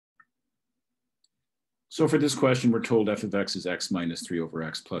So for this question, we're told f of x is x minus 3 over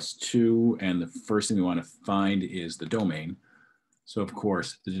x plus 2. And the first thing we want to find is the domain. So of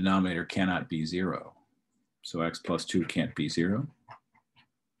course, the denominator cannot be 0. So x plus 2 can't be 0.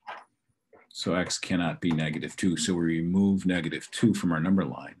 So x cannot be negative 2. So we remove negative 2 from our number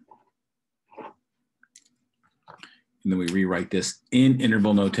line. And then we rewrite this in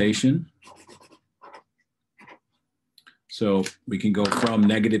interval notation. So we can go from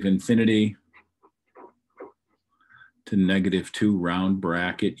negative infinity to negative 2 round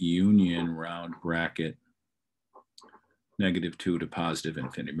bracket union round bracket negative 2 to positive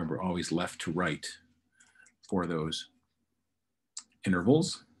infinity. Remember, always left to right for those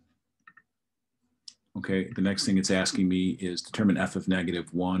intervals. Okay, the next thing it's asking me is determine f of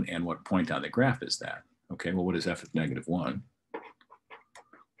negative 1 and what point on the graph is that. Okay, well, what is f of negative 1?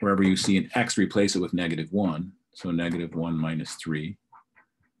 Wherever you see an x, replace it with negative 1. So negative 1 minus 3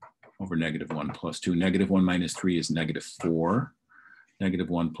 over negative 1 plus 2. Negative 1 minus 3 is negative 4. Negative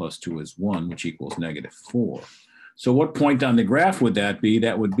 1 plus 2 is 1, which equals negative 4. So what point on the graph would that be?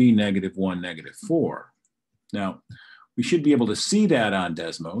 That would be negative 1, negative 4. Now, we should be able to see that on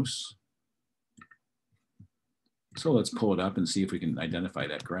Desmos. So let's pull it up and see if we can identify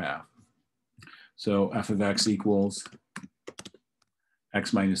that graph. So f of x equals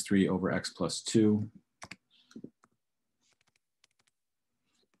x minus 3 over x plus 2.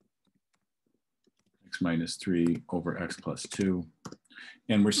 X minus 3 over x plus 2.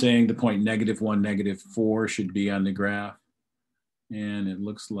 And we're saying the point negative 1, negative 4 should be on the graph. And it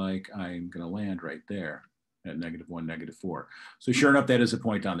looks like I'm going to land right there at negative 1, negative 4. So sure enough, that is a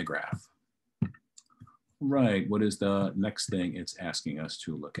point on the graph. Right, what is the next thing it's asking us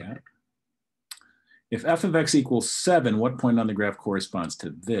to look at? If f of x equals 7, what point on the graph corresponds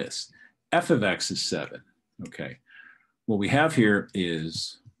to this? F of x is 7. Okay, what we have here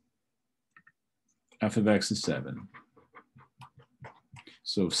is f of x is 7.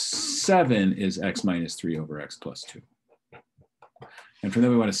 So 7 is x minus 3 over x plus 2. And from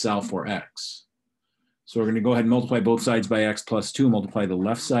there, we want to solve for x. So we're going to go ahead and multiply both sides by x plus 2, multiply the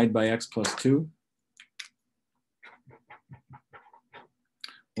left side by x plus 2.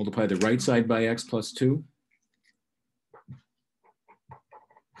 Multiply the right side by x plus 2.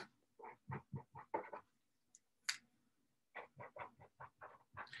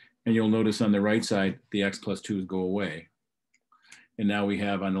 And you'll notice on the right side, the x plus 2's go away. And now we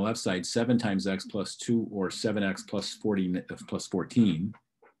have on the left side, 7 times x plus 2, or 7x plus 14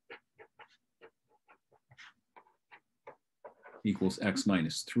 equals x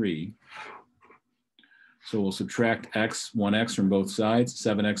minus 3. So we'll subtract x, 1x from both sides,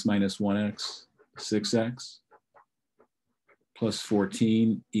 7x minus 1x, 6x, plus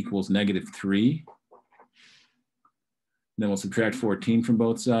 14 equals negative 3. Then we'll subtract 14 from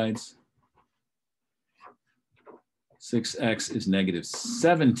both sides. 6x is negative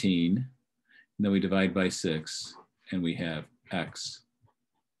 17. And then we divide by 6, and we have x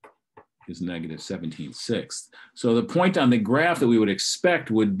is negative 17/6. So the point on the graph that we would expect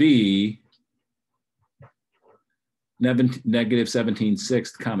would be negative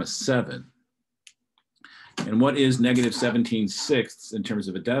 17/6, comma 7. And what is negative 17/6 in terms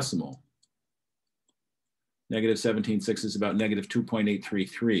of a decimal? Negative 17/6 is about negative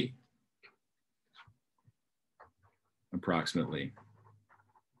 2.833, approximately.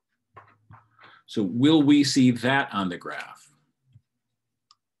 So will we see that on the graph?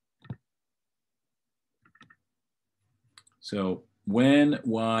 So when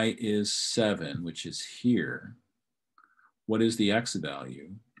y is 7, which is here, what is the x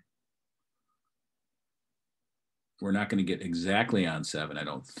value? We're not going to get exactly on 7, I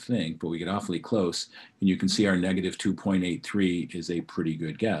don't think, but we get awfully close. And you can see our negative 2.83 is a pretty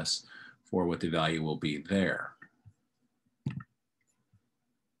good guess for what the value will be there.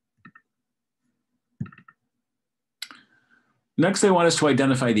 Next, they want us to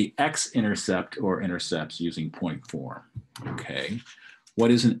identify the x-intercept or intercepts using point form. Okay,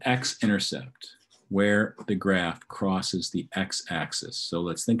 what is an x-intercept? Where the graph crosses the x-axis. So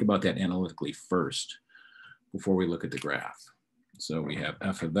let's think about that analytically first before we look at the graph. So we have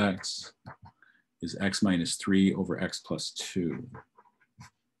f of x is x minus 3 over x plus 2.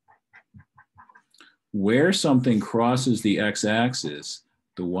 Where something crosses the x-axis,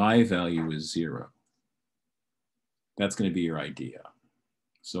 the y value is 0. That's going to be your idea.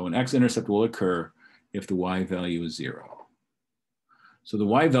 So an x-intercept will occur if the y value is 0. So the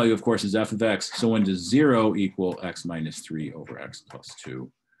y value, of course, is f of x. So when does 0 equal x minus 3 over x plus 2?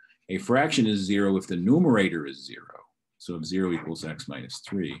 A fraction is 0 if the numerator is 0. So if 0 equals x minus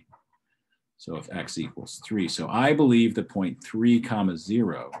 3. So if x equals 3. So I believe the point 3 comma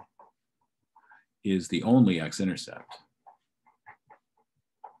 0 is the only x-intercept.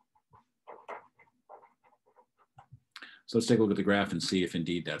 So let's take a look at the graph and see if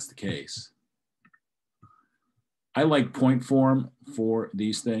indeed that's the case. I like point form for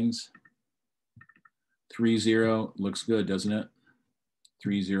these things. 3, 0 looks good, doesn't it?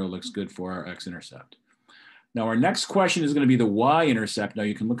 3, 0 looks good for our x-intercept. Now our next question is going to be the y-intercept. Now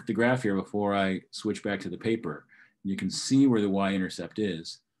you can look at the graph here before I switch back to the paper. You can see where the y-intercept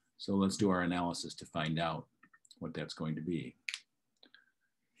is. So let's do our analysis to find out what that's going to be.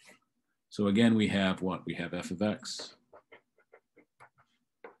 So again, we have what? We have f of x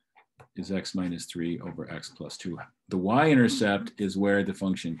is x minus 3 over x plus 2. The y-intercept is where the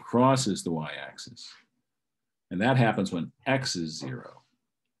function crosses the y-axis. And that happens when x is 0.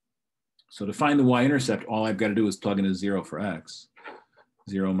 So to find the y-intercept, all I've got to do is plug in a 0 for x.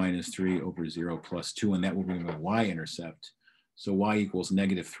 0 minus 3 over 0 plus 2, and that will be my y-intercept. So y equals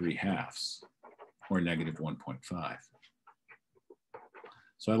 -3/2, or -1.5.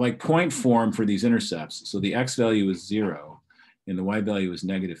 So I like point form for these intercepts. So the x value is 0, and the y value is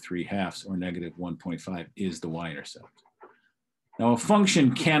 -3/2, or -1.5 is the y-intercept. Now a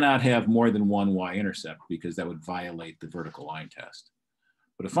function cannot have more than one y-intercept because that would violate the vertical line test.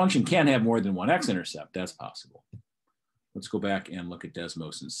 But a function can have more than one x-intercept, that's possible. Let's go back and look at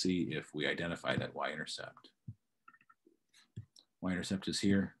Desmos and see if we identify that y-intercept. Y-intercept is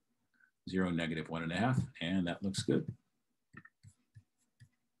here, 0, -1.5, and that looks good.